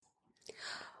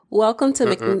Welcome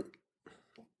to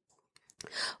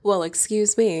Well,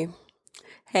 excuse me.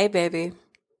 Hey, baby.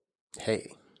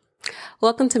 Hey.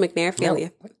 Welcome to McNair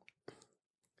Family. No.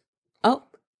 Oh,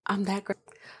 I'm that great.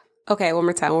 Okay, one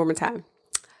more time.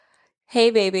 Hey,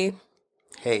 baby.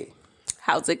 Hey.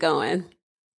 How's it going?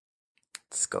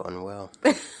 It's going well.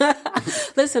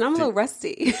 Listen, I'm a little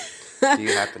rusty. Do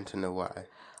you happen to know why?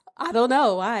 I don't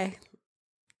know why.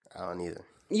 I don't either.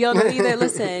 You don't know either.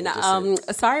 Listen,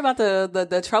 sorry about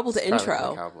the trouble to It's intro.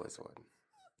 probably the Cowboys won.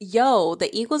 Yo, the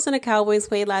Eagles and the Cowboys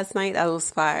played last night. That was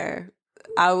fire.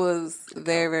 I was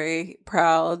very, very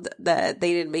proud that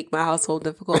they didn't make my household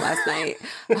difficult last night.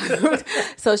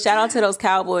 So shout out to those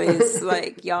Cowboys.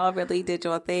 Like, y'all really did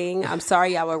your thing. I'm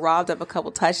sorry y'all were robbed of a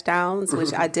couple touchdowns,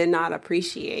 which I did not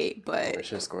appreciate. But I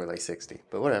should have scored like 60,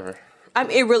 but whatever. I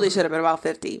mean, it really should have been about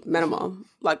 50 minimum.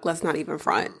 Like, let's not even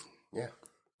front. Yeah.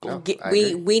 No,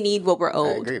 we need what we're owed.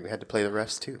 I agree. We had to play the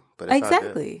refs too, but it's exactly.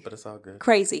 all good. But it's all good.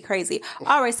 Crazy.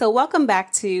 All right, so welcome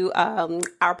back to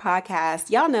our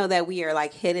podcast. Y'all know that we are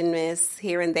like hit and miss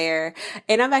here and there,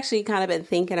 and I've actually kind of been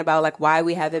thinking about like why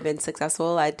we haven't been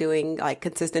successful at doing like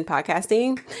consistent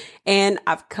podcasting, and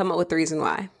I've come up with the reason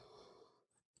why.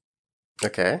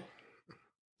 Okay.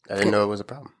 I didn't know it was a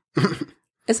problem.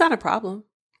 It's not a problem,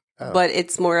 but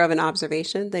it's more of an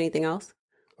observation than anything else.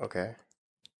 Okay.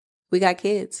 We got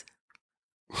kids.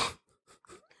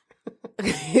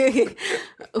 We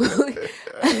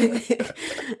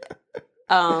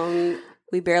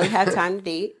barely have time to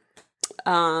date.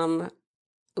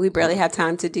 We barely have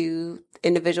time to do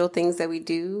individual things that we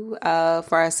do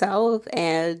for ourselves,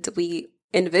 and we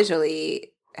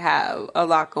individually have a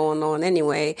lot going on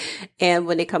anyway. And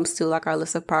when it comes to like our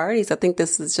list of priorities, I think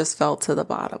this has just fell to the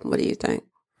bottom. What do you think?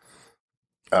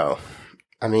 Oh,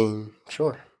 I mean,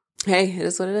 sure. Hey, it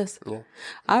is what it is. Yeah.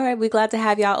 All right. We're glad to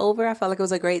have y'all over. I felt like it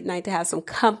was a great night to have some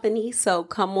company. So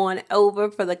come on over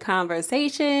for the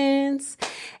conversations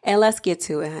and let's get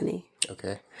to it, honey.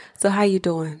 Okay. So how you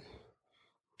doing?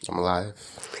 I'm alive.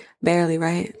 Barely,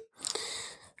 right?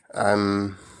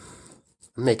 I'm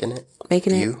making it.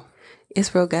 Making it? You?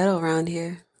 It's real ghetto around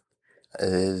here. It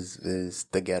is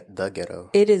the ghetto.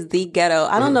 It is the ghetto.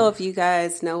 I don't know if you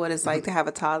guys know what it's like to have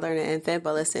a toddler and an infant,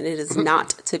 but listen, it is not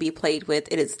to be played with.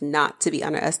 It is not to be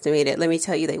underestimated. Let me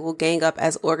tell you, they will gang up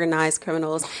as organized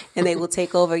criminals and they will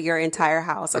take over your entire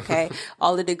house, okay?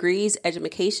 All the degrees,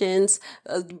 educations,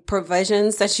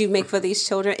 provisions that you make for these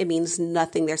children, it means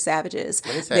nothing. They're savages.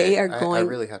 Let me say, They are going... I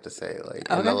really have to say, like,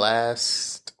 in the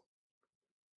last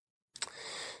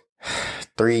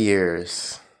 3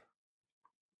 years...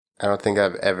 I don't think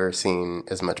I've ever seen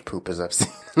as much poop as I've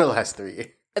seen in the last 3 years.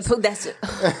 That's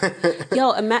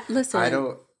yo, listen.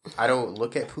 I don't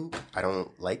look at poop. I don't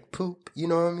like poop. You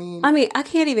know what I mean? I mean, I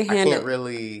can't even handle. I can't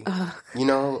really. You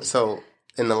know, so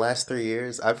in the last 3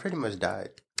 years, I've pretty much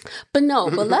died. But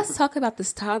let's talk about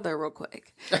this toddler real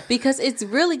quick because it's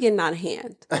really getting out of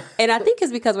hand. And I think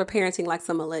it's because we're parenting like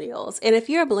some millennials. And if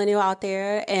you're a millennial out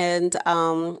there and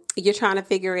you're trying to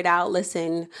figure it out,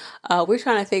 listen, we're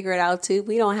trying to figure it out too.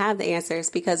 We don't have the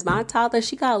answers because my toddler,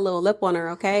 she got a little lip on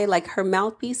her, okay? Like her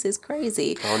mouthpiece is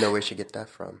crazy. I don't know where she get that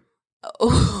from.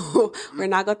 Oh, we're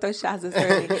not going to throw shots this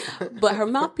early. But her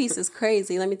mouthpiece is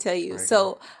crazy, let me tell you.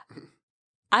 So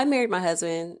I married my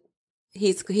husband.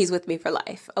 He's with me for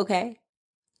life, okay?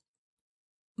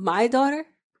 My daughter,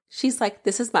 she's like,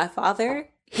 this is my father.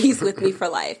 He's with me for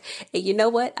life. And you know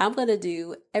what? I'm going to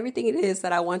do everything it is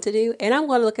that I want to do. And I'm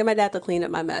going to look at my dad to clean up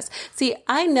my mess. See,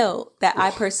 I know that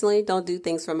I personally don't do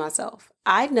things for myself.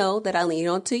 I know that I lean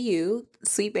on to you,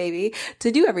 sweet baby,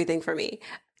 to do everything for me.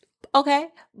 Okay?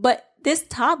 But this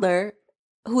toddler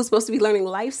who's supposed to be learning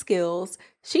life skills,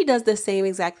 she does the same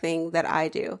exact thing that I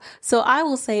do. So I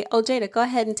will say, oh, Jada, go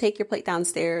ahead and take your plate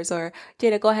downstairs, or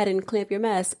Jada, go ahead and clean up your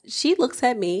mess. She looks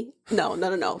at me. No.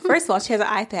 First of all, she has an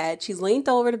iPad. She's leaned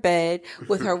over the bed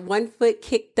with her one foot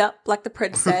kicked up like the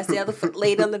princess, the other foot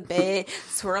laid on the bed,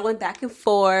 swirling back and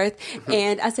forth.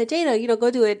 And I said, Jada, go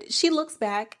do it. She looks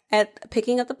back at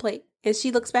picking up the plate and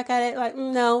she looks back at it like,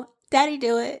 no, daddy,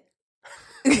 do it.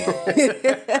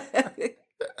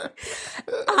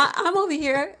 I'm over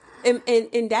here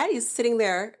and daddy's sitting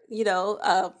there,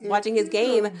 watching his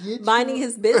game, minding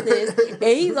his business. And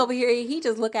he's over here and he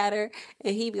just look at her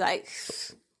and he be like,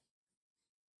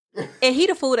 and he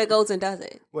the fool that goes and does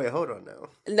it. Wait, hold on now.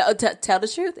 No, tell the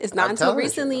truth. It's not until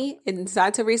recently. It's not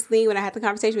until recently when I had the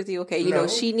conversation with you. Okay,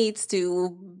 she needs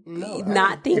to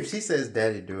not think. If she says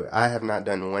daddy do it, I have not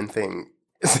done one thing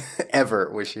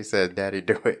ever where she said daddy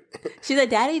do it. She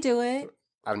said daddy do it.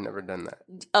 I've never done that.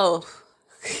 Oh,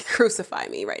 crucify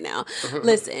me right now.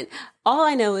 Listen, all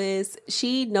I know is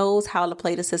she knows how to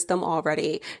play the system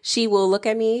already. She will look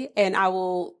at me and I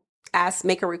will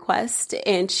make a request,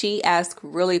 and she asks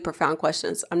really profound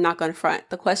questions. I'm not going to front.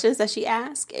 The questions that she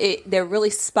asks, they're really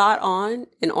spot on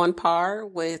and on par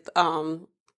with, they're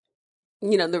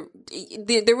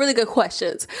really good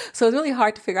questions. So it's really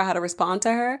hard to figure out how to respond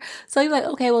to her. So you're like,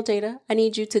 okay, well, Jada, I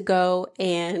need you to go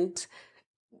and,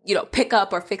 pick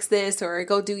up or fix this or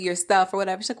go do your stuff or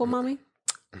whatever. She's like, well, mommy,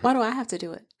 why do I have to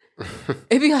do it?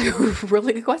 It'd be like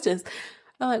really good questions.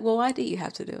 I'm like, well, why do you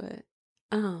have to do it?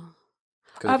 Oh.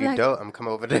 Because if you don't, I'm come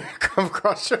over there, come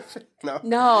across your face.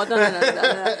 No.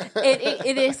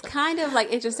 It is kind of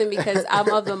like interesting because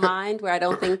I'm of the mind where I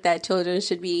don't think that children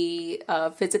should be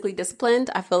physically disciplined.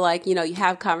 I feel like, you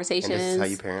have conversations. And this is how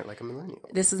you parent like a millennial.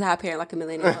 This is how I parent like a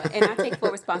millennial. And I take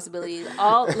full responsibility.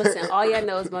 All y'all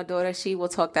know is my daughter, she will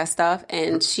talk that stuff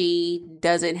and she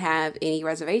doesn't have any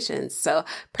reservations. So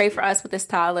pray for us with this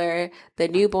toddler. The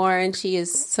newborn, she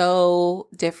is so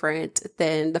different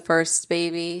than the first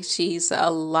baby. She's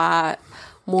a lot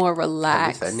more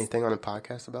relaxed. Have you said anything on a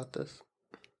podcast about this?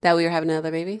 That we were having another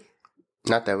baby?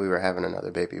 Not that we were having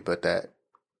another baby, but that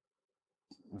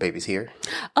baby's here.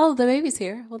 Oh, the baby's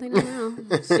here. Well, they know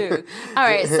now. Sure. All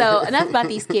right. So enough about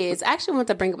these kids. I actually want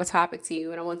to bring up a topic to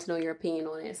you, and I want to know your opinion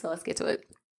on it. So let's get to it.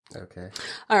 Okay.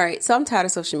 All right. So I'm tired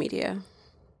of social media.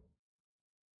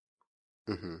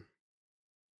 Mm-hmm.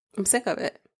 I'm sick of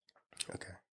it.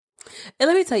 Okay. And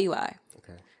let me tell you why.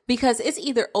 Okay. Because it's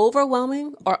either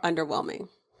overwhelming or underwhelming.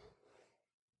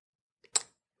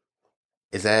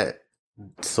 Is that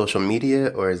social media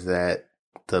or is that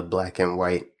the black and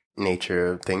white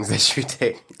nature of things that you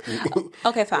take?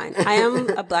 Okay, fine. I am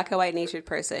a black and white natured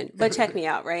person, but check me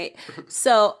out, right?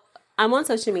 So I'm on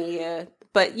social media,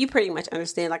 but you pretty much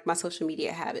understand like my social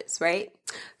media habits, right?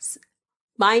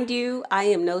 Mind you, I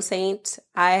am no saint.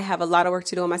 I have a lot of work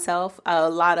to do on myself, a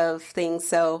lot of things.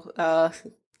 So,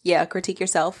 critique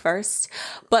yourself first.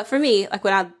 But for me, like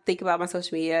when I think about my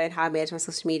social media and how I manage my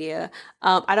social media,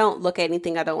 I don't look at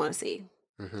anything I don't want to see.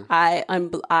 Mm-hmm. I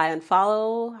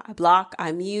unfollow, I block,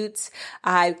 I mute.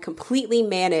 I completely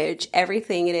manage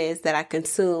everything it is that I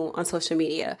consume on social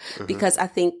media because I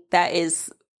think that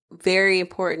is very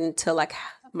important to like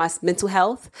my mental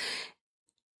health.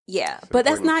 Yeah, so but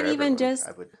that's not even just...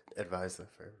 I would advise that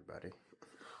for everybody.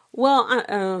 Well, I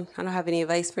don't have any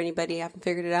advice for anybody. I haven't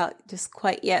figured it out just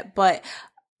quite yet. But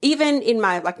even in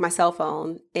my cell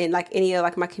phone and like any of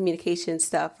like my communication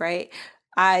stuff, right?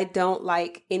 I don't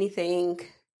like anything.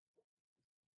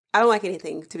 I don't like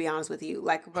anything, to be honest with you.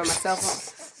 Like for my cell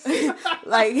phone,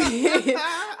 like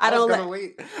I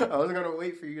was gonna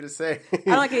wait for you to say. I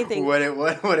don't like anything. What it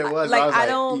was. Like I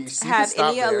don't have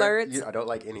any alerts. I don't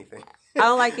like anything. I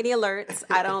don't like any alerts.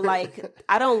 I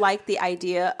don't like the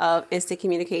idea of instant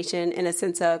communication in a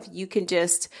sense of you can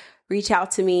just reach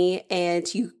out to me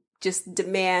and you just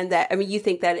demand that. I mean, you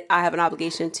think that I have an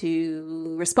obligation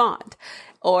to respond,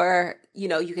 or you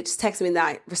could just text me and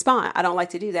I respond. I don't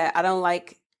like to do that. I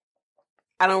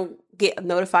don't get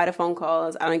notified of phone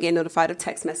calls. I don't get notified of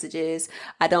text messages.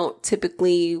 I don't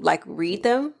typically like read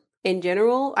them. In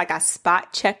general, like I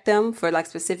spot check them for like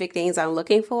specific things I'm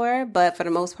looking for, but for the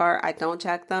most part, I don't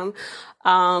check them.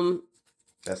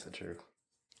 That's the truth.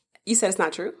 You said it's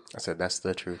not true? I said that's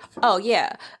the truth. Oh,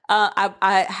 yeah.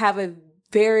 I have a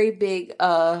very big,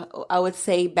 I would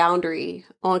say, boundary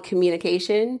on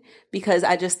communication because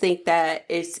I just think that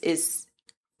it's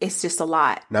just a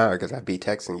lot. No, because I'd be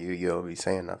texting you, you'll be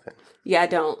saying nothing. Yeah, I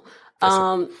don't.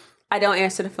 I don't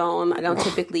answer the phone. I don't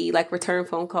typically like return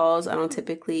phone calls. I don't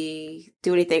typically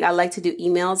do anything. I like to do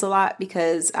emails a lot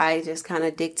because I just kind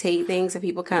of dictate things and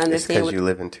people kind of understand. It's because you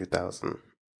live in 2000.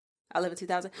 I live in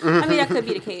 2000. I mean, that could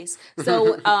be the case.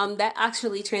 So that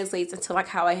actually translates into like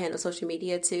how I handle social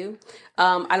media too.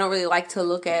 I don't really like to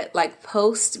look at like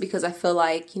posts because I feel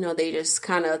like, they just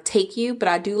kind of take you. But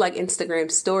I do like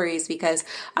Instagram stories because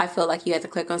I feel like you have to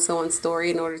click on someone's story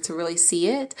in order to really see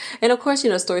it. And of course,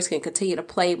 stories can continue to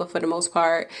play. But for the most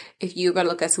part, if you're going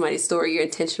to look at somebody's story, you're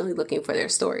intentionally looking for their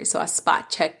story. So I spot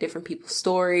check different people's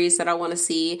stories that I want to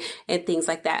see and things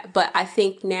like that. But I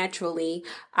think naturally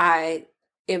I'm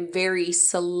a very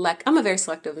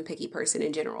selective and picky person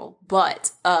in general,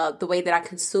 but the way that I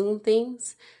consume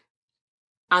things,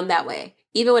 I'm that way.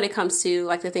 Even when it comes to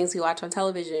like the things we watch on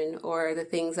television or the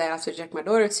things that I subject my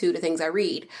daughter to, the things I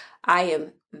read, I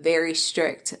am very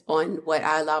strict on what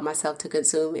I allow myself to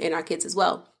consume and our kids as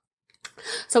well.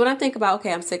 So when I think about,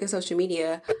 okay, I'm sick of social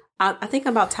media, I think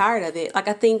I'm about tired of it. Like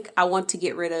I think I want to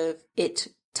get rid of it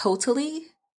totally.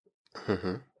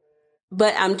 Mm-hmm.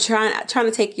 But I'm trying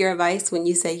to take your advice when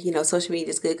you say, social media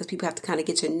is good because people have to kind of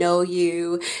get to know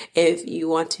you if you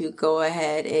want to go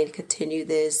ahead and continue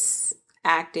this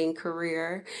acting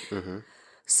career. Mm-hmm.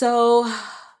 So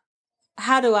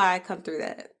how do I come through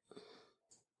that?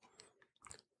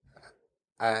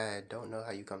 I don't know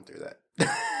how you come through that.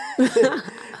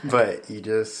 But you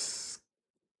just,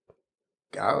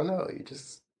 I don't know, you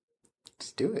just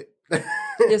do it.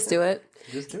 Just do it.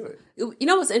 Just do it. You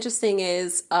know what's interesting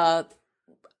is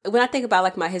when I think about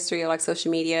like my history of like social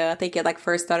media, I think it like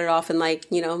first started off in like,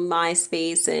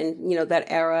 MySpace and, that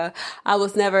era. I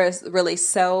was never really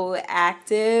so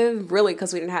active, really,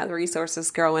 because we didn't have the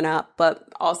resources growing up, but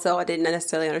also I didn't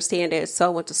necessarily understand it. So I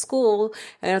went to school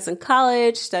and I was in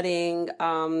college studying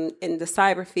in the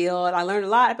cyber field. I learned a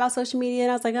lot about social media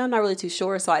and I was like, I'm not really too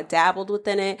sure. So I dabbled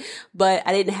within it, but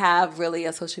I didn't have really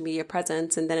a social media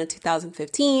presence. And then in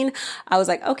 2015, I was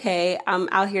like, okay, I'm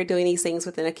out here doing these things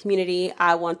within a community.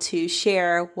 I want to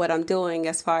share what I'm doing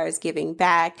as far as giving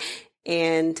back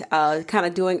and kind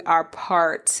of doing our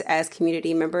part as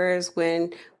community members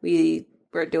when we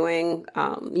were doing,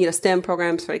 STEM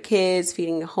programs for the kids,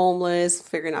 feeding the homeless,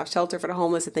 figuring out shelter for the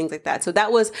homeless and things like that. So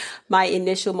that was my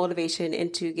initial motivation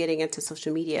into getting into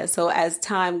social media. So as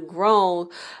time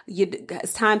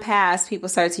passed, people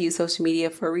started to use social media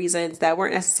for reasons that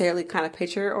weren't necessarily kind of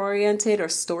picture oriented or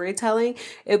storytelling.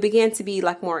 It began to be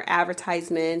like more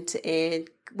advertisement and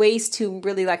ways to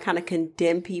really like kind of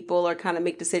condemn people or kind of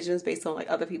make decisions based on like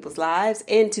other people's lives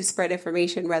and to spread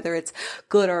information, whether it's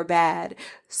good or bad.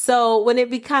 So when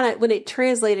it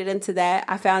translated into that,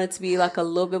 I found it to be like a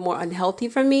little bit more unhealthy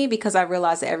for me because I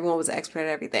realized that everyone was an expert at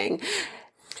everything.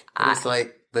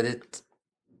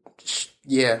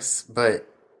 Yes, but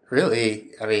really,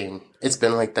 I mean, it's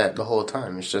been like that the whole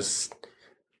time. It's just,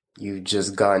 you've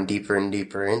just gone deeper and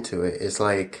deeper into it. It's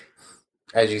like,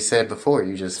 as you said before,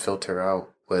 you just filter out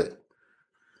what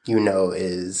you know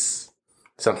is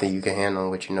something you can handle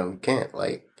and what you know you can't.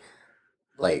 Like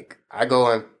when I go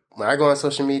on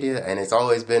social media, and it's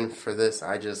always been for this,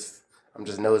 I'm just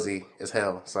nosy as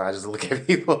hell. So I just look at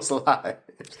people's lives.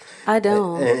 I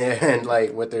don't. And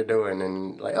like what they're doing,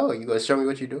 and like, oh, you gonna show me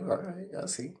what you do? All right, I'll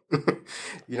see.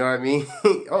 You know what I mean?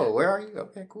 Oh, where are you?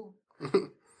 Okay, cool.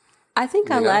 I think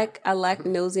I lack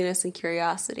nosiness and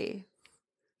curiosity.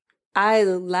 I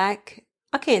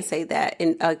can't say that.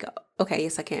 Okay,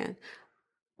 yes, I can.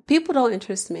 People don't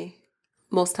interest me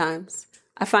most times.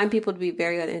 I find people to be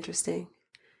very uninteresting.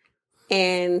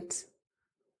 And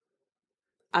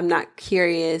I'm not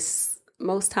curious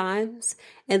most times.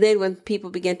 And then when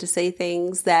people begin to say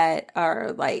things that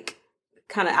are like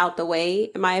kind of out the way,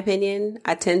 in my opinion,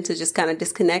 I tend to just kind of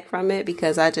disconnect from it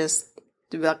because I just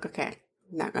be like, okay,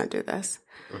 I'm not going to do this.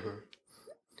 Mm-hmm.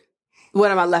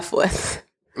 What am I left with?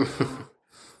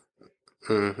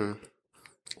 Mm-hmm.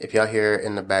 If y'all hear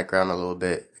in the background a little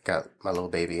bit, got my little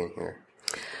baby in here.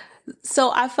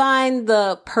 So I find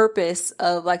the purpose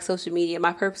of like social media,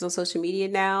 my purpose on social media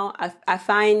now, I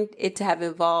find it to have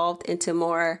evolved into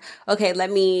more, okay,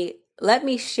 let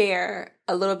me share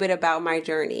a little bit about my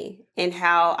journey and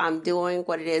how I'm doing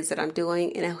what it is that I'm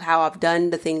doing and how I've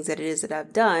done the things that it is that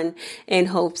I've done in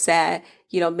hopes that,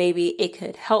 maybe it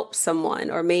could help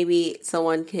someone or maybe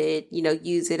someone could,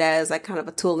 use it as like kind of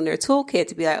a tool in their toolkit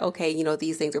to be like, okay,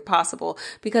 these things are possible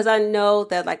because I know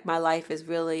that like my life is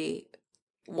really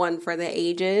one for the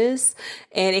ages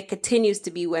and it continues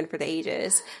to be one for the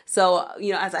ages. So,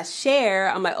 as I share,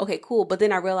 I'm like, okay, cool. But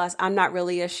then I realize I'm not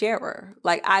really a sharer.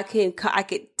 Like I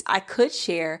could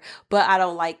share, but I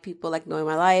don't like people like knowing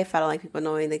my life. I don't like people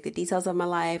knowing like the details of my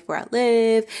life, where I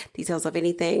live, details of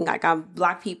anything. Like I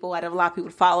block people. I don't allow people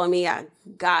to follow me. I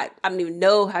don't even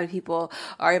know how many people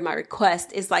are in my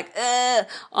request. It's like,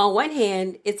 on one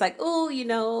hand, it's like, oh,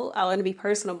 I want to be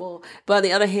personable. But on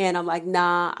the other hand, I'm like,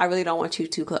 nah, I really don't want you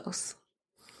too close.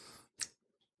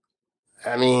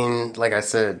 I mean, like I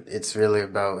said, it's really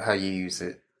about how you use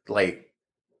it. Like,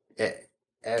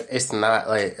 it's not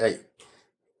like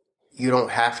you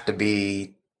don't have to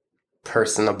be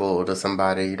personable to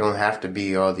somebody. You don't have to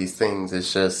be all these things.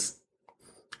 It's just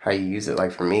how you use it.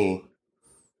 Like for me,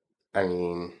 I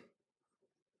mean,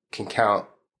 can count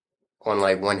on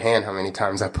like one hand how many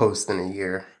times I post something in a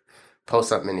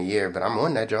year, but I'm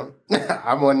on that jump.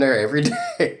 I'm on there every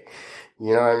day.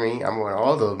 You know what I mean? I'm on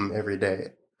all of them every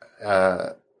day.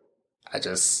 I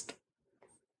just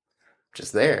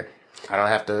there.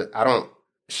 I don't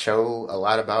show a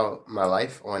lot about my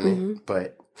life on it,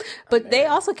 but they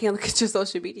also can't look at your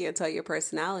social media and tell your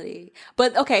personality.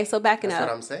 But okay, so backing up. That's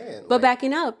what I'm saying. But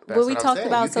backing up, when we talked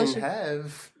about social,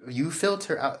 you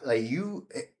filter out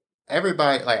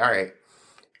everybody. Like, all right,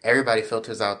 everybody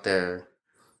filters out their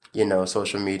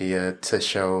social media to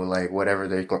show like whatever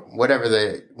they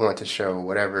want to show,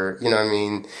 whatever, you know what I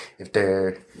mean? If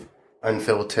they're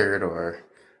unfiltered or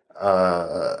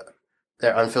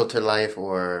their unfiltered life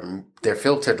or their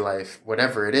filtered life,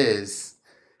 whatever it is,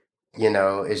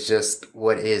 it's just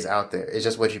what is out there. It's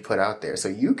just what you put out there. So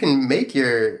you can make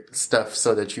your stuff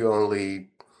so that you only,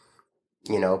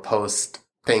 post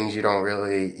things you don't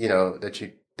really, that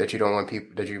you don't want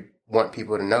people, that you want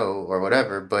people to know or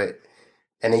whatever.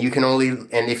 And then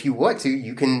and if you want to,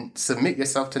 you can submit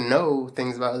yourself to know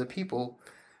things about other people,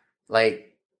 like,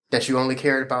 that you only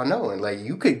cared about knowing. Like,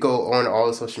 you could go on all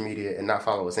the social media and not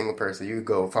follow a single person. You could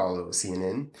go follow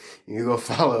CNN. You could go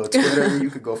follow Twitter. You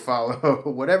could go follow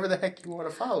whatever the heck you want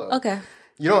to follow. Okay.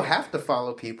 You don't have to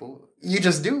follow people. You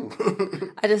just do.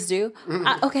 I just do?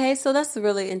 Okay, so that's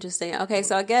really interesting. Okay,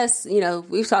 so I guess,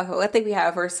 we've talked, I think we had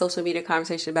our first social media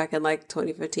conversation back in like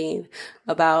 2015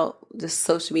 about just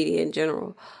social media in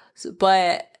general.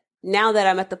 But now that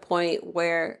I'm at the point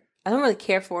where I don't really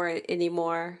care for it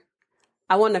anymore,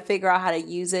 I want to figure out how to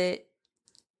use it.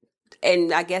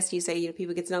 And I guess you say,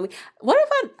 people get to know me. What if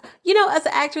I, as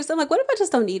an actress, I'm like, what if I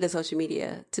just don't need the social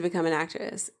media to become an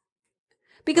actress?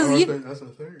 Because I don't think that's a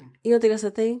thing. You don't think that's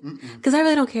a thing? Because I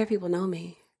really don't care if people know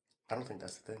me. I don't think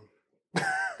that's the thing.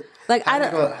 Like, I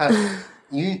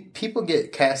don't. People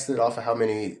get casted off of how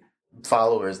many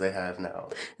followers they have now.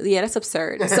 Yeah, that's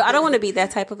absurd. So I don't want to be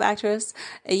that type of actress.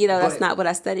 That's not what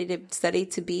I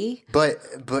studied to be. But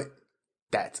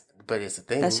it's a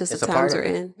thing. That's just the times we're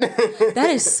in.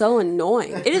 That is so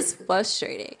annoying. It is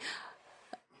frustrating.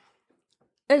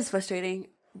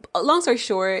 Long story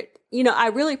short, I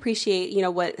really appreciate,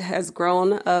 what has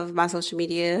grown of my social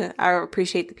media. I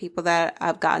appreciate the people that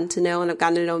I've gotten to know and have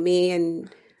gotten to know me. And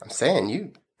I'm saying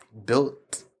you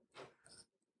built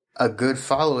a good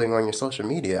following on your social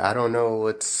media. I don't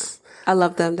know I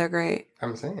love them. They're great.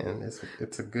 I'm saying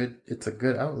it's a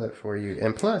good outlet for you.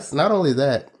 And plus, not only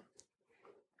that,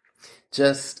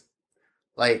 just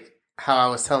like how I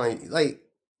was telling you, like,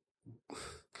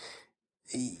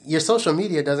 your social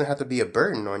media doesn't have to be a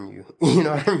burden on you. You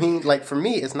know what I mean? Like, for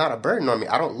me, it's not a burden on me.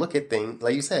 I don't look at things,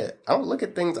 like you said, I don't look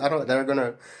at things that are going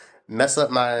to mess up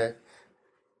my,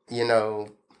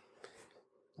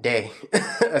 day,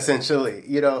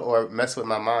 essentially, or mess with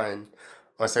my mind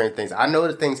on certain things. I know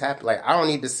that things happen. Like, I don't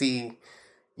need to see,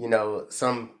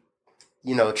 some,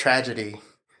 tragedy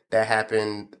that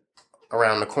happened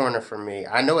around the corner from me.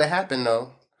 I know it happened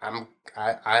though. I'm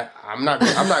not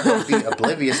going to be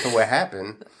oblivious to what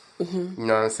happened. Mm-hmm. You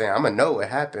know what I'm saying? I'm going to know what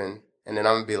happened, and then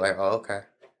I'm going to be like, oh, okay.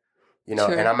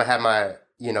 Sure. And I'm going to have my,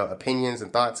 opinions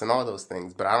and thoughts and all those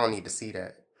things, but I don't need to see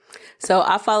that. So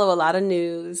I follow a lot of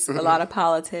news, a lot of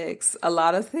politics, a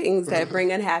lot of things that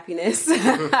bring unhappiness.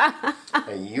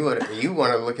 And you want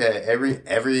to look at every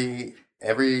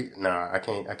no, I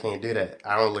can't do that.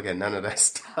 I don't look at none of that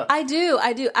stuff. I do.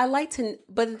 I like to,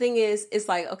 but the thing is, it's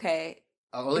like, okay,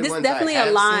 this definitely a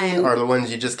line, are the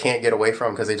ones you just can't get away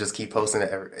from because they just keep posting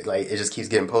it. It just keeps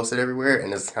getting posted everywhere,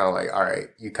 and it's kind of like, all right,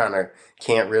 you kind of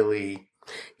can't really,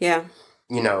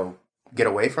 get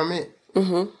away from it.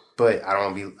 Mm-hmm. But I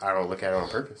don't look at it on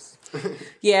purpose.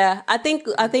 Yeah, I think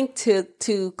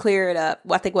to clear it up,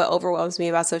 I think what overwhelms me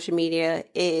about social media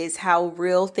is how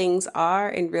real things are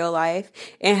in real life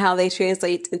and how they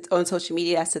translate on social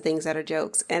media as to things that are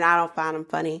jokes, and I don't find them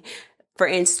funny. For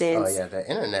instance, oh yeah, the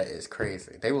internet is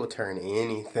crazy. They will turn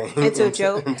anything into a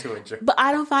joke. But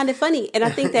I don't find it funny, and I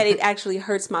think that it actually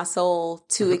hurts my soul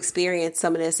to experience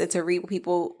some of this and to read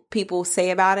what people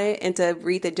say about it, and to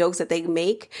read the jokes that they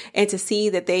make, and to see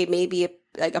that they may be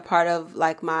a part of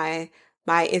like my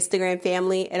Instagram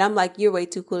family. And I'm like, you're way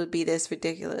too cool to be this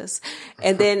ridiculous.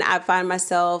 And then I find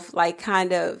myself like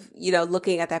kind of,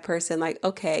 looking at that person like,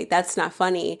 okay, that's not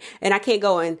funny. And I can't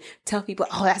go and tell people,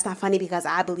 oh, that's not funny because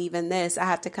I believe in this. I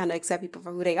have to kind of accept people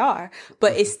for who they are.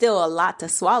 But it's still a lot to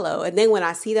swallow. And then when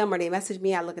I see them or they message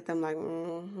me, I look at them like,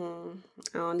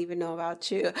 I don't even know about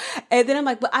you. And then I'm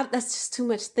like, but that's just too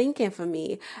much thinking for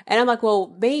me. And I'm like,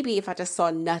 well, maybe if I just saw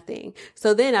nothing.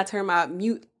 So then I turn my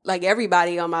mute like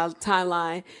everybody on my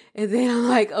timeline, and then I'm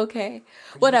like, okay,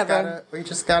 whatever. We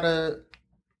just gotta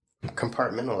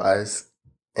compartmentalize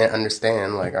and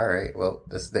understand, like, all right, well,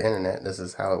 this is the internet. This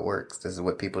is how it works. This is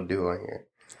what people do on here.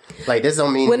 Like, this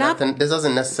don't mean nothing. This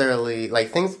doesn't necessarily, like,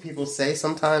 things people say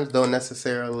sometimes don't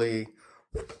necessarily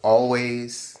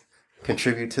always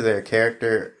contribute to their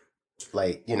character,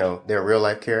 like, their real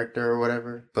life character or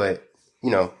whatever. But,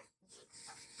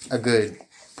 a good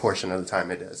portion of the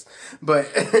time it does.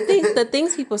 But the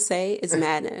things people say is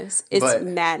madness. It's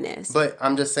madness. But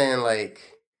I'm just saying, like,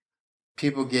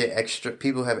 People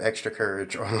have extra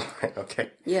courage online.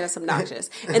 Okay. Yeah, that's obnoxious.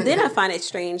 And then I find it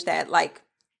strange that, like,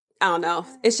 I don't know.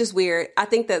 It's just weird. I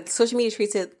think that social media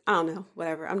treats it, I don't know,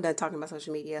 whatever. I'm done talking about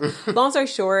social media. Long story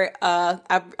short,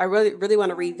 I really, really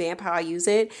want to revamp how I use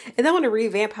it. And I want to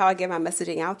revamp how I get my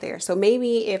messaging out there. So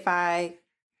maybe if I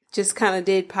just kind of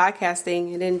did podcasting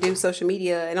and didn't do social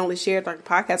media and only shared like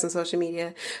podcasts on social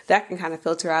media, that can kind of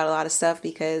filter out a lot of stuff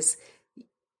because,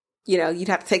 you know, you'd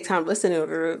have to take time to listen in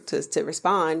order to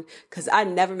respond. Because I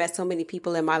never met so many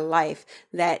people in my life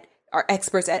that are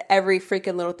experts at every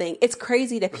freaking little thing. It's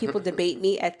crazy that people debate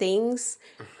me at things,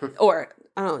 or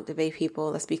I don't debate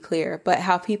people, let's be clear, but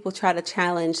how people try to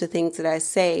challenge the things that I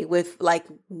say with like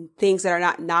things that are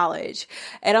not knowledge.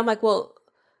 And I'm like, well,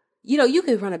 you know, you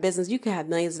could run a business, you could have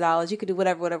millions of dollars, you could do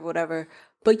whatever,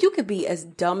 but you could be as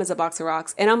dumb as a box of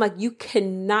rocks. And I'm like, you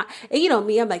cannot, and you know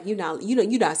me, I'm like, you're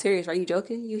not serious, right? You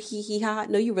joking? You hee ha?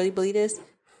 No, you really believe this?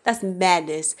 That's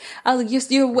madness. I was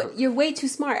like, you're way too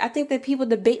smart. I think that people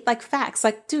debate like facts.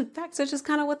 Like, dude, facts are just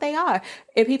kind of what they are.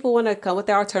 And people want to come with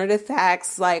their alternative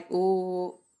facts, like,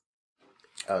 ooh.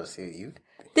 Oh, see, you.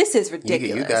 This is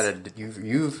ridiculous.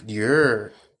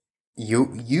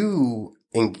 You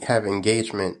have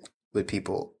engagement with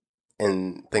people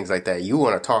and things like that. You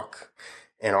want to talk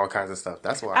and all kinds of stuff.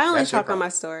 That's why I only talk on my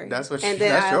story. That's what. And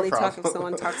then I only talk if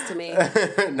someone talks to me.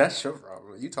 That's your problem.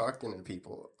 You talking to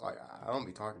people. Like, I don't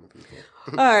be talking to people.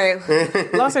 All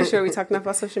right. Long story short, we talked enough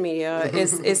about social media.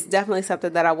 It's definitely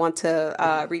something that I want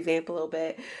to revamp a little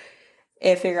bit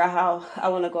and figure out how I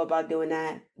want to go about doing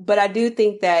that. But I do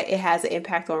think that it has an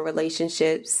impact on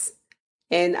relationships.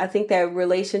 And I think that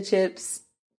relationships,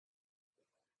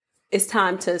 it's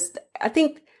time to, I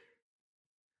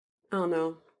don't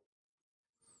know.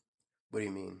 What do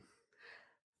you mean?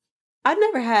 I've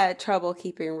never had trouble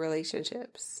keeping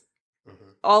relationships.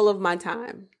 All of my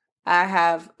time. I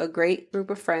have a great group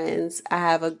of friends. I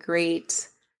have great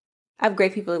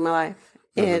people in my life.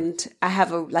 And I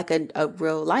have a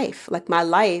real life. Like my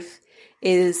life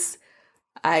is,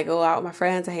 I go out with my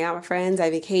friends, I hang out with my friends,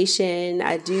 I vacation,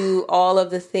 I do all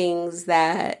of the things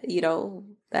that, you know,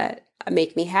 that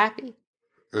make me happy.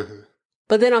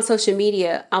 But then on social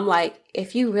media, I'm like,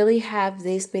 if you really have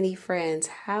this many friends,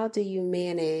 how do you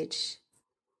manage?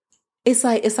 It's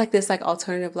like this like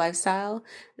alternative lifestyle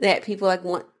that people like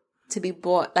want to be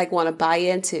bought, like want to buy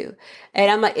into.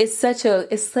 And I'm like, it's such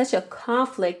a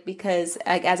conflict because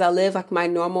like as I live like my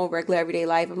normal regular everyday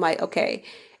life, I'm like, okay,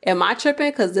 am I tripping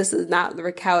because this is not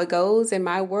how it goes in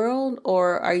my world,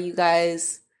 or are you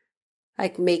guys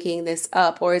like making this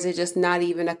up, or is it just not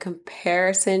even a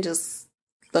comparison? Just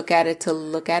look at it to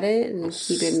look at it and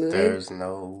keep it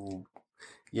moving.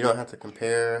 You don't have to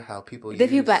compare how people use.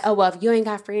 People like, oh, well, if you ain't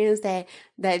got friends that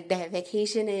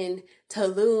vacation in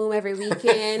Tulum every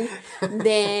weekend,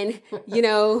 then, you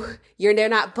know, they're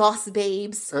not boss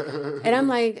babes. And I'm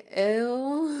like,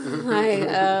 ew. Like,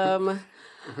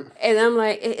 and I'm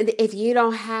like, if you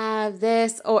don't have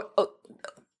this But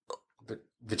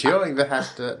you don't even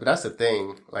have to, but that's the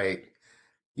thing. Like,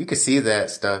 you can see that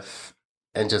stuff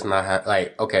and just not have,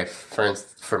 like, okay, for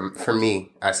instance, for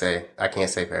me, I can't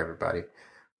say for everybody.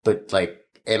 But like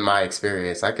in my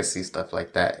experience, I could see stuff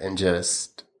like that and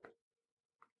just,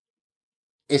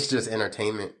 it's just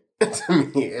entertainment to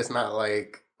me. It's not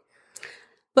like,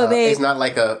 it's not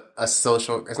like a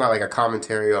social, it's not like a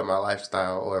commentary on my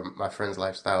lifestyle or my friend's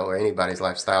lifestyle or anybody's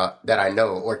lifestyle that I know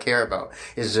or care about.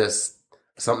 It's just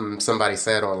something somebody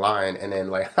said online and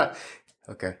then like,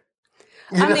 okay.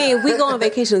 I mean, we go on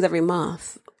vacations every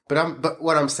month. But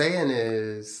what I'm saying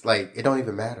is like, it don't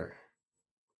even matter.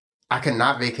 I could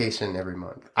not vacation every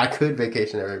month. I could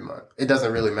vacation every month. It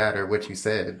doesn't really matter what you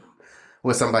said,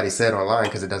 what somebody said online,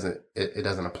 because it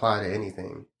doesn't apply to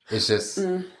anything. It's just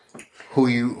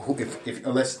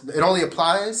unless it only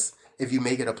applies if you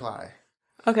make it apply.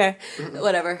 Okay,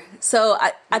 whatever. So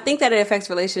I think that it affects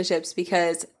relationships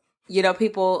because, you know,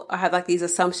 people have like these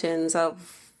assumptions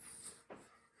of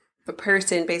the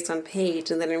person based on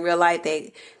page, and then in real life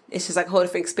it's just like a whole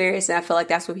different experience. And I feel like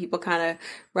that's when people kind of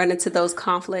run into those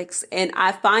conflicts. And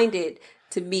I find it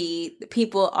to be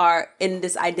people are in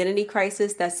this identity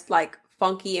crisis that's like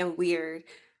funky and weird.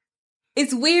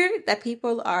 It's weird that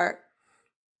people are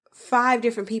 5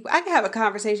 different people. I can have a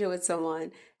conversation with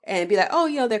someone and be like, oh,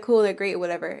 you know, they're cool, they're great,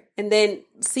 whatever. And then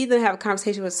see them have a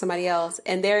conversation with somebody else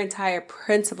and their entire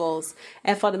principles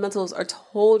and fundamentals are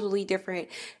totally different.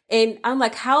 And I'm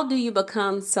like, how do you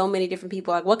become so many different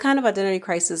people? Like, what kind of identity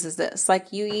crisis is this?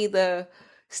 Like, you either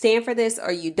stand for this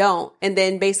or you don't. And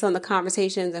then based on the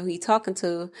conversations and who you're talking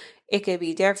to, it could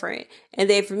be different. And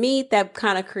then for me, that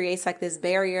kind of creates like this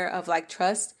barrier of like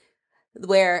trust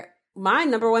where my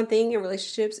number one thing in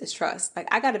relationships is trust. Like,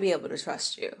 I got to be able to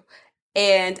trust you.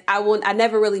 And I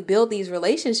never really build these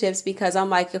relationships because I'm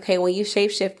like, okay, when you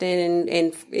shape shifting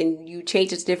and you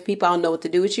change it to different people, I don't know what to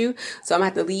do with you. So I'm gonna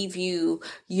have to leave you,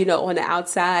 on the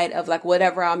outside of like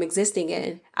whatever I'm existing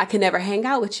in. I can never hang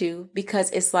out with you because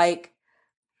it's like,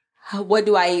 what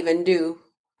do I even do?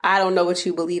 I don't know what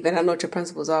you believe in. I don't know what your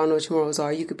principles are. I don't know what your morals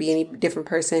are. You could be any different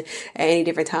person at any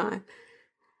different time.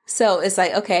 So it's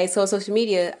like, okay, so social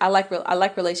media, I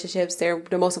like relationships. They're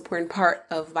the most important part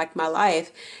of like my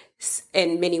life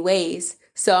in many ways.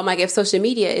 So I'm like, if social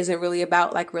media isn't really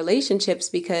about like relationships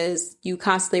because you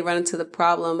constantly run into the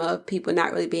problem of people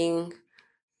not really being,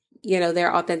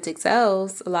 their authentic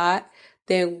selves a lot,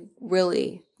 then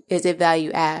really is it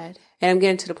value add? And I'm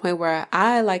getting to the point where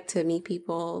I like to meet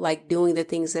people like doing the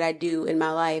things that I do in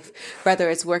my life, whether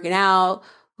it's working out,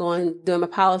 doing my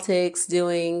politics,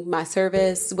 doing my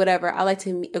service, whatever. I like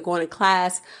to meet, or going to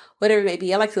class, whatever it may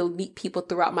be. I like to meet people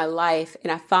throughout my life.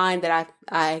 And I find that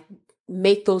I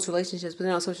make those relationships, but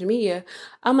then on social media,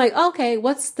 I'm like, okay,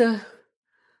 what's the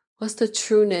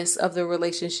trueness of the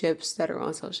relationships that are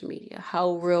on social media?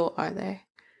 How real are they?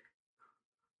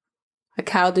 Like,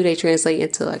 how do they translate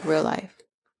into like real life?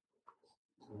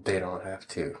 They don't have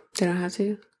to. They don't have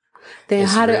to. Then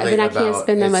then I can't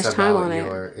spend that much time on it.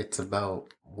 It's about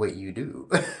what you do.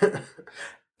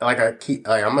 I'm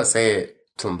gonna say it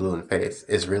till I'm blue in the face.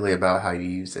 It's really about how you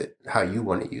use it, how you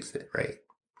want to use it, right?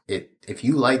 If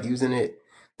you like using it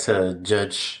to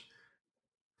judge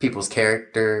people's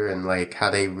character and like how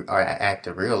they act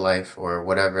in real life or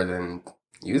whatever, then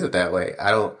use it that way. I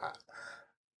don't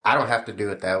have to do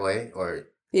it that way, or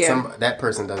that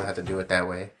person doesn't have to do it that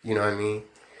way. You know what I mean?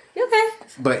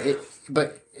 Okay.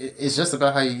 But it's just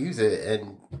about how you use it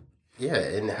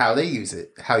and how they use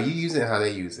it, how you use it, and how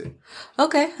they use it.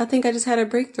 Okay, I think I just had a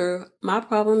breakthrough. My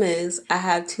problem is I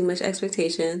have too much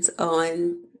expectations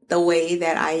on the way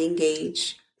that I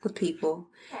engage with people,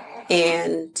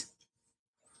 and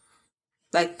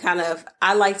like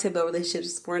I like to build relationships.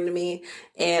 It's important to me,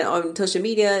 and on social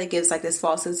media it gives like this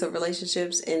false sense of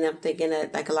relationships, and I'm thinking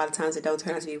that like a lot of times it don't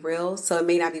turn out to be real, so it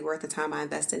may not be worth the time I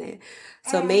invest in it.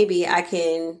 So maybe I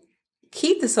can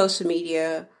keep the social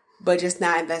media but just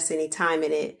not invest any time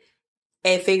in it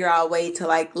and figure out a way to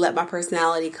like let my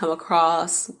personality come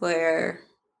across where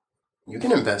you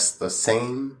can invest the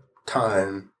same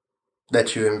time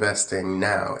that you're investing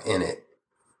now in it.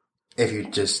 If you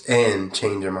just change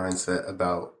your mindset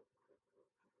about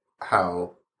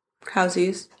how's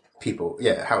used people,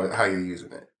 how you're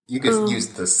using it. You could use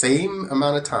the same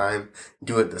amount of time,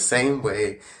 do it the same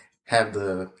way, have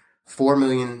the 4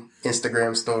 million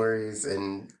Instagram stories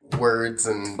and words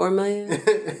and 4 million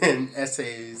and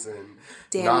essays and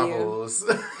novels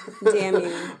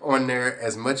on there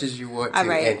as much as you want to,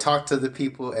 and talk to the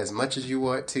people as much as you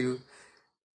want to,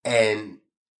 and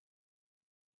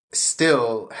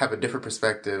still have a different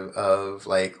perspective of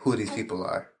like who these people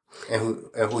are and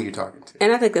who you're talking to.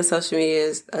 And I think that social media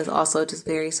is also just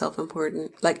very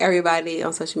self-important. Like everybody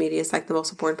on social media is like the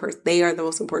most important person. They are the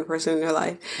most important person in their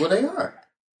life. Well, they are.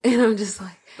 And I'm just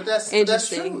like, but that's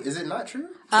true. Is it not true?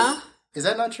 Is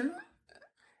that not true?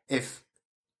 If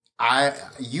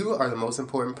you are the most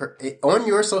important on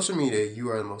your social media, you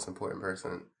are the most important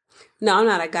person. No, I'm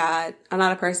not a god. I'm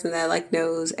not a person that like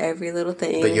knows every little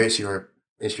thing. But it's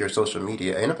your social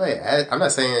media. I'm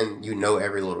not saying you know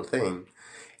every little thing.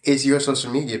 It's your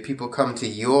social media. People come to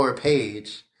your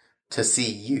page to see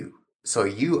you. So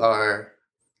you are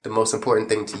the most important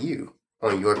thing to you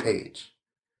on your page.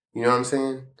 You know what I'm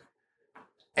saying?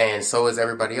 And so is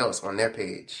everybody else on their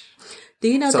page. Do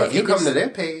you know so if you come to their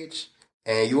page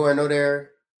and you want to know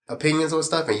their opinions on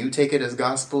stuff and you take it as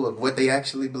gospel of what they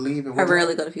actually believe in? I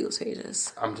rarely go to people's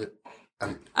pages.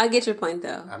 I get your point,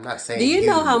 though. I'm not saying do you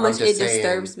know how much it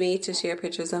disturbs me to share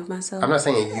pictures of myself? I'm not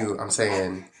saying you. I'm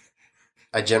saying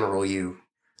a general you,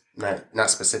 not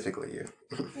specifically you.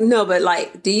 No, but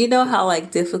like, do you know how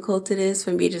like difficult it is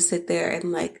for me to sit there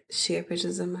and like share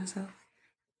pictures of myself?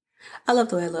 I love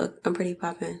the way I look. I'm pretty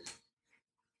poppin'.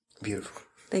 Beautiful.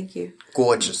 Thank you.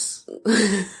 Gorgeous.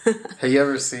 Have you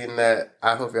ever seen that?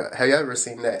 Have you ever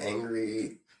seen that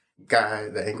angry guy,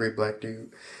 the angry black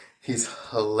dude? He's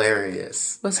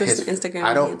hilarious. What's his Instagram?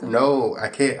 I don't know. I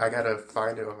can't. I gotta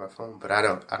find it on my phone, but I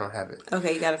don't have it.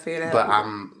 Okay, you gotta figure it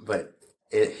out.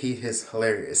 He is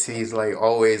hilarious. He's like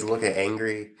always looking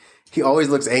angry. He always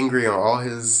looks angry on all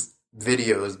his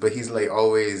videos, but he's like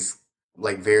always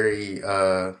like very,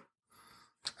 I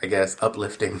guess,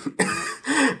 uplifting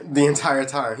the entire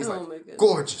time. He's like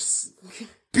gorgeous,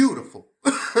 beautiful.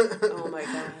 Oh my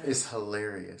god, it's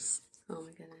hilarious. Oh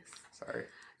my goodness. Sorry.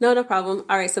 No problem.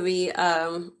 All right, so we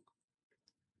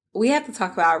we have to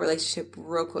talk about our relationship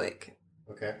real quick.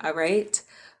 Okay. All right.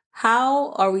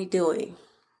 How are we doing?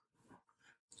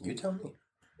 You tell me.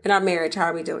 In our marriage, how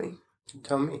are we doing? You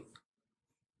tell me.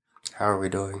 How are we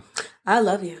doing? I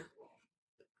love you.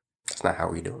 That's not how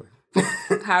we doing.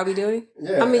 How are we doing?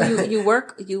 Yeah. I mean, you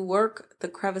work the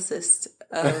crevices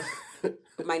of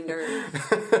my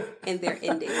nerve and their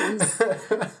endings.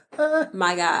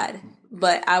 My God.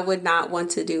 But I would not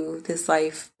want to do this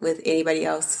life with anybody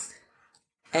else.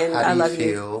 And I love you. How do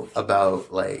you feel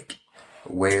about like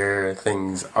where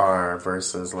things are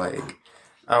versus like,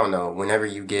 I don't know, whenever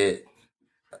you get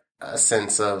a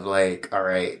sense of like, all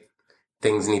right,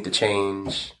 things need to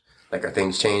change. Like, are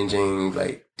things changing?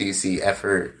 Like, do you see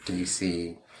effort? Do you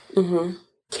see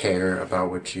care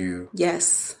about what you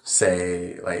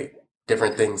say? Like,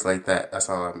 different things like that. That's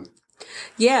all I'm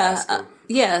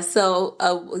yeah. So,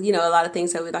 you know, a lot of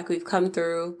things that we've come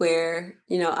through where,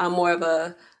 you know, I'm more of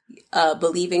a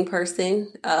believing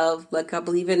person of like, I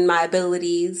believe in my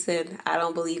abilities and I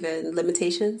don't believe in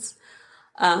limitations.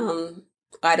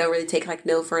 I don't really take like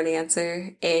no for an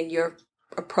answer, and your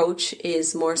approach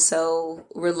is more so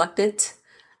reluctant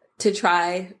to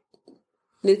try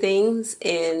new things,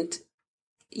 and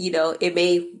you know it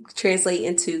may translate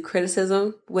into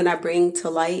criticism when I bring to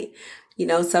light, you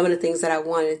know, some of the things that I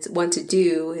want to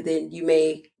do. Then you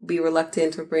may be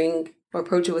reluctant to bring or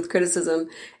approach it with criticism,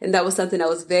 and that was something that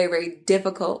was very, very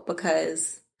difficult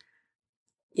because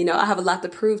you know I have a lot to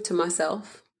prove to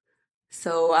myself.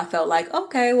 So I felt like,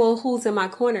 okay, well, who's in my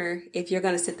corner if you're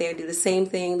going to sit there and do the same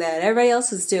thing that everybody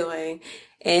else is doing?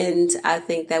 And I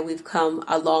think that we've come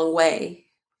a long way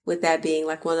with that being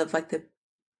like one of like the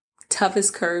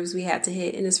toughest curves we had to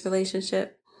hit in this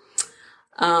relationship.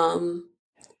 Well,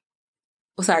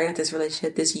 sorry, not this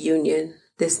relationship, this union,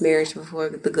 this marriage before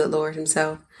the good Lord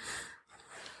himself.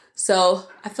 So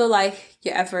I feel like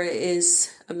your effort is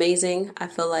amazing. I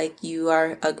feel like you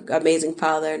are an amazing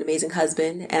father, an amazing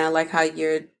husband. And I like how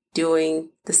you're doing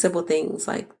the simple things,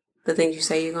 like the things you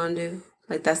say you're going to do.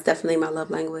 Like that's definitely my love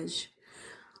language.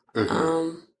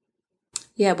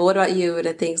 Yeah, but what about you?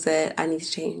 The things that I need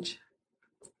to change?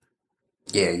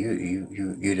 Yeah, you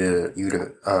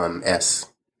the S.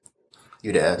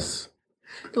 You the S.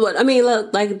 What I mean,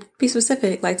 look, like be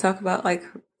specific. Like talk about like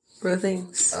real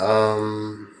things.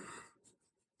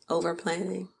 Over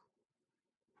planning.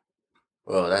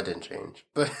 Well, that didn't change,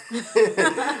 but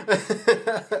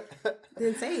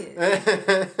then say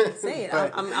it. Say it.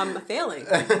 I'm failing.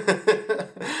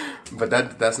 But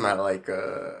that's not like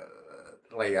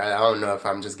like I don't know if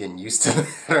I'm just getting used to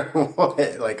that or what.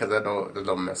 Like, cause that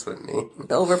don't mess with me.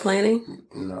 The over planning.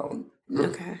 No.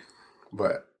 Okay.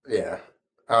 But yeah,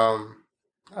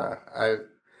 I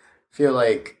feel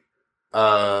like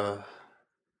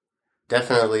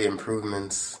definitely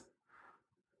improvements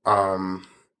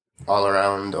all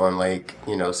around on like,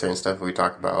 you know, certain stuff we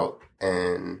talk about,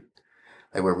 and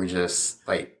like where we just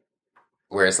like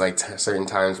where it's like certain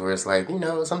times where it's like, you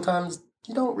know, sometimes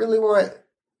you don't really want,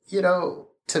 you know,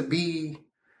 to be,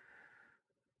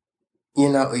 you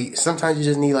know, sometimes you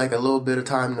just need like a little bit of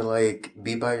time to like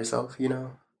be by yourself, you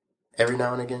know, every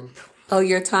now and again. Oh,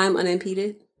 your time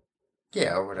unimpeded?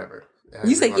 Yeah, or whatever.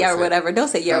 You say yeah or whatever. Don't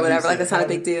say yeah or whatever. Like that's not a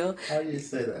big deal. How do you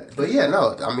say that? But yeah,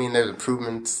 no, I mean, there's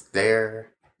improvements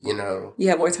there, you know. You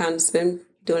have more time to spend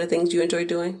doing the things you enjoy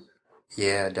doing?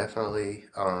 Yeah, definitely.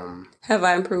 Have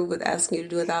I improved with asking you to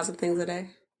do 1,000 things a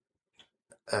day?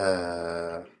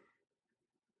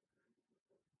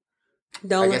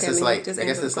 Don't look at me. Like, Just I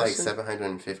guess it's like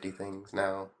 750 things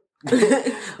now.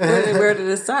 Where did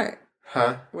it start?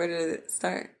 Huh? Where did it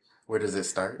start? Where does it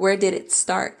start? Where did it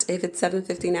start? If it's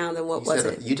 750 now, then what was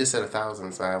it? You just said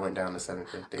 1,000, so I went down to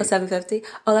 750. Oh, 750?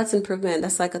 Oh, that's improvement.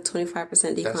 That's like a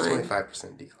 25% decline. That's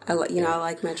 25% decline. I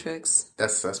like metrics.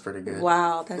 That's pretty good.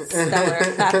 Wow, that's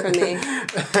stellar. Clap for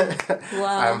me.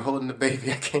 Wow. I'm holding the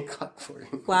baby. I can't clap for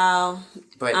you. Wow.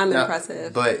 But I'm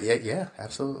impressive. But yeah,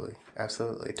 absolutely.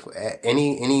 Absolutely.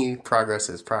 Any progress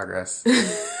is progress.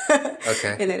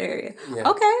 Okay. In that area. Yeah.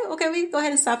 Okay. We go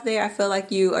ahead and stop there. I feel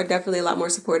like you are definitely a lot more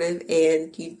supportive,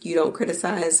 and you don't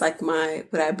criticize like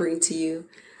what I bring to you.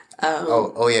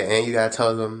 Oh yeah, and you gotta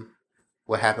tell them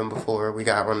what happened before we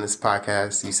got on this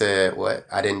podcast. You said what?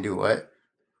 I didn't do what?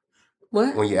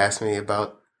 What? When you asked me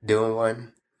about doing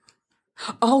one.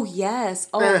 Oh, yes.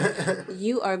 Oh,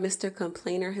 you are Mr.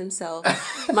 Complainer himself.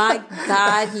 My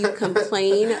God, you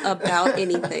complain about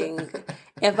anything.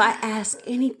 If I ask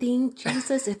anything,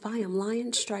 Jesus, if I am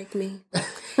lying, strike me.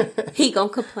 He gonna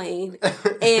complain.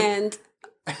 And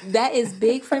that is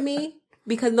big for me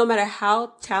because no matter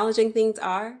how challenging things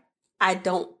are, I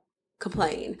don't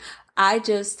complain. I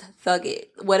just thug it.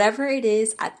 Whatever it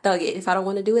is, I thug it. If I don't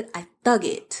want to do it, I thug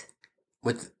it.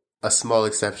 With a small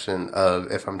exception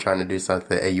of if I'm trying to do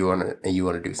something and you want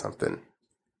to do something,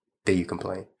 then you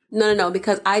complain. No,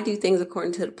 because I do things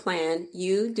according to the plan.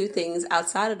 You do things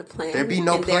outside of the plan. There be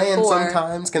no plan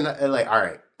sometimes.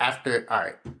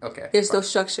 Okay. There's no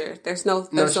structure. There's no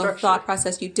thought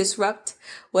process. You disrupt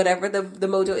whatever the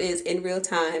mojo is in real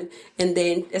time, and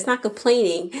then it's not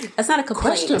complaining. That's not a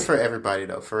complaint. Question for everybody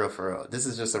though, for real. This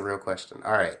is just a real question.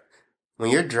 All right, when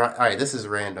you're all right, this is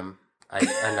random. I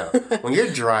know. When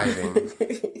you're driving,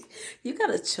 you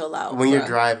gotta chill out. When you're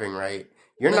driving, right?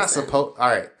 You're not supposed. All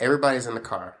right, everybody's in the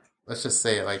car. Let's just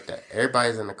say it like that.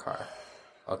 Everybody's in the car.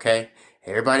 Okay?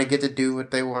 Everybody get to do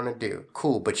what they want to do.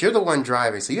 Cool. But you're the one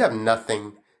driving, so you have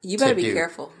nothing You better be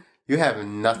careful. You have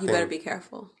nothing. You better be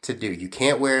careful. To do. You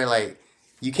can't wear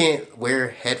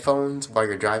headphones while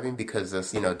you're driving because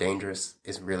it's, dangerous.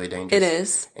 It's really dangerous. It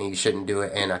is. And you shouldn't do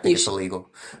it, and I think it's illegal.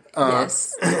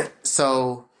 Yes.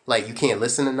 So, you can't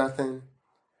listen to nothing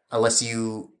unless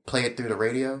you play it through the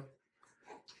radio.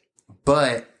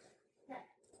 But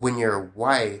when your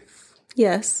wife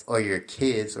yes, or your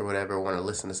kids or whatever want to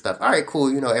listen to stuff, all right,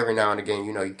 cool, every now and again,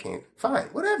 you can't, fine,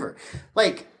 whatever.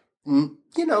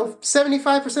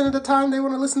 75% of the time they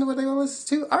want to listen to what they want to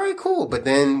listen to, all right, cool. But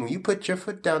then when you put your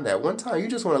foot down that one time, you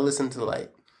just want to listen to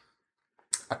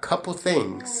a couple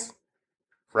things,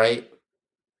 right?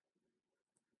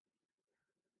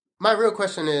 My real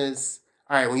question is,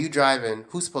 all right, when you driving,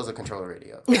 who's supposed to control the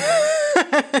radio?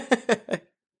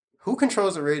 Who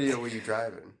controls the radio when you're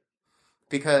driving?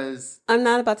 Because I'm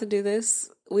not about to do this.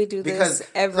 We do this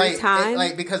every time.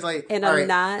 And I'm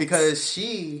not. Because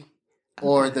she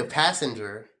or the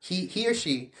passenger, he or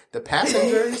she, the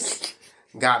passengers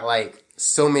got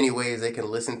so many ways they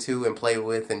can listen to and play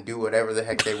with and do whatever the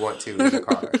heck they want to in the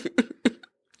car.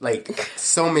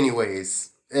 So many ways.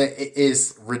 It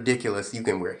is ridiculous. You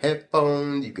can wear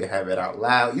headphones. You can have it out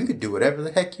loud. You can do whatever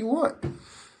the heck you want.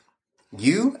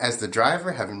 You, as the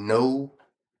driver, have no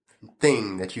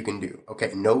thing that you can do.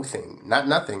 Okay? No thing. Not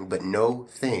nothing, but no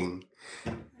thing.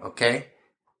 Okay?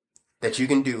 That you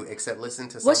can do except listen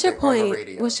to something on the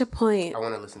radio. What's your point? I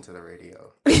want to listen to the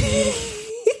radio. I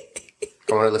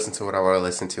want to listen to what I want to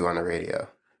listen to on the radio.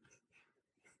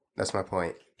 That's my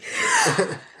point.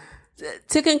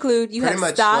 To conclude, you have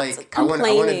stopped complaining.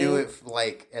 I want to do it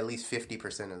at least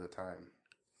 50% of the time.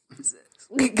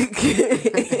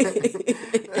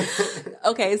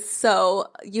 Okay, so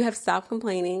you have stopped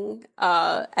complaining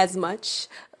as much.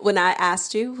 When I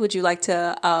asked you, would you like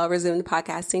to resume the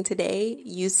podcasting today?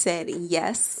 You said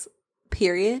yes,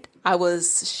 period. I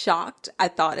was shocked. I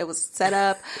thought it was set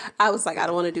up. I was like, I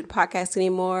don't want to do the podcast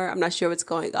anymore. I'm not sure what's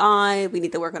going on. We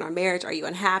need to work on our marriage. Are you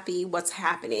unhappy? What's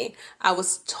happening? I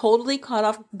was totally caught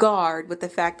off guard with the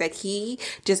fact that he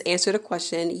just answered a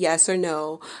question, yes or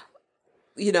no,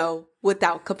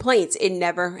 without complaints. It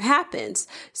never happens.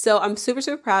 So I'm super,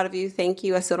 super proud of you. Thank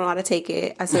you. I still don't know how to take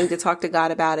it. I still need to talk to God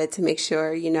about it to make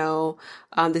sure,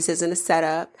 this isn't a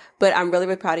setup, but I'm really,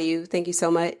 really proud of you. Thank you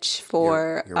so much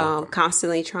for you're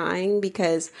constantly trying,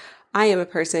 because I am a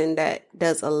person that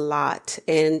does a lot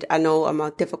and I know I'm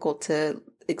difficult to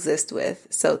exist with.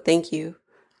 So thank you.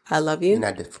 I love you. You're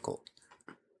not difficult.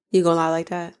 You gonna lie like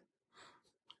that?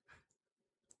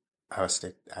 I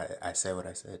said what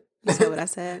I said. You said what I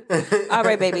said. All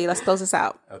right, baby. Let's close this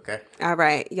out. Okay. All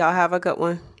right. Y'all have a good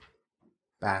one.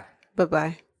 Bye.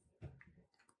 Bye-bye.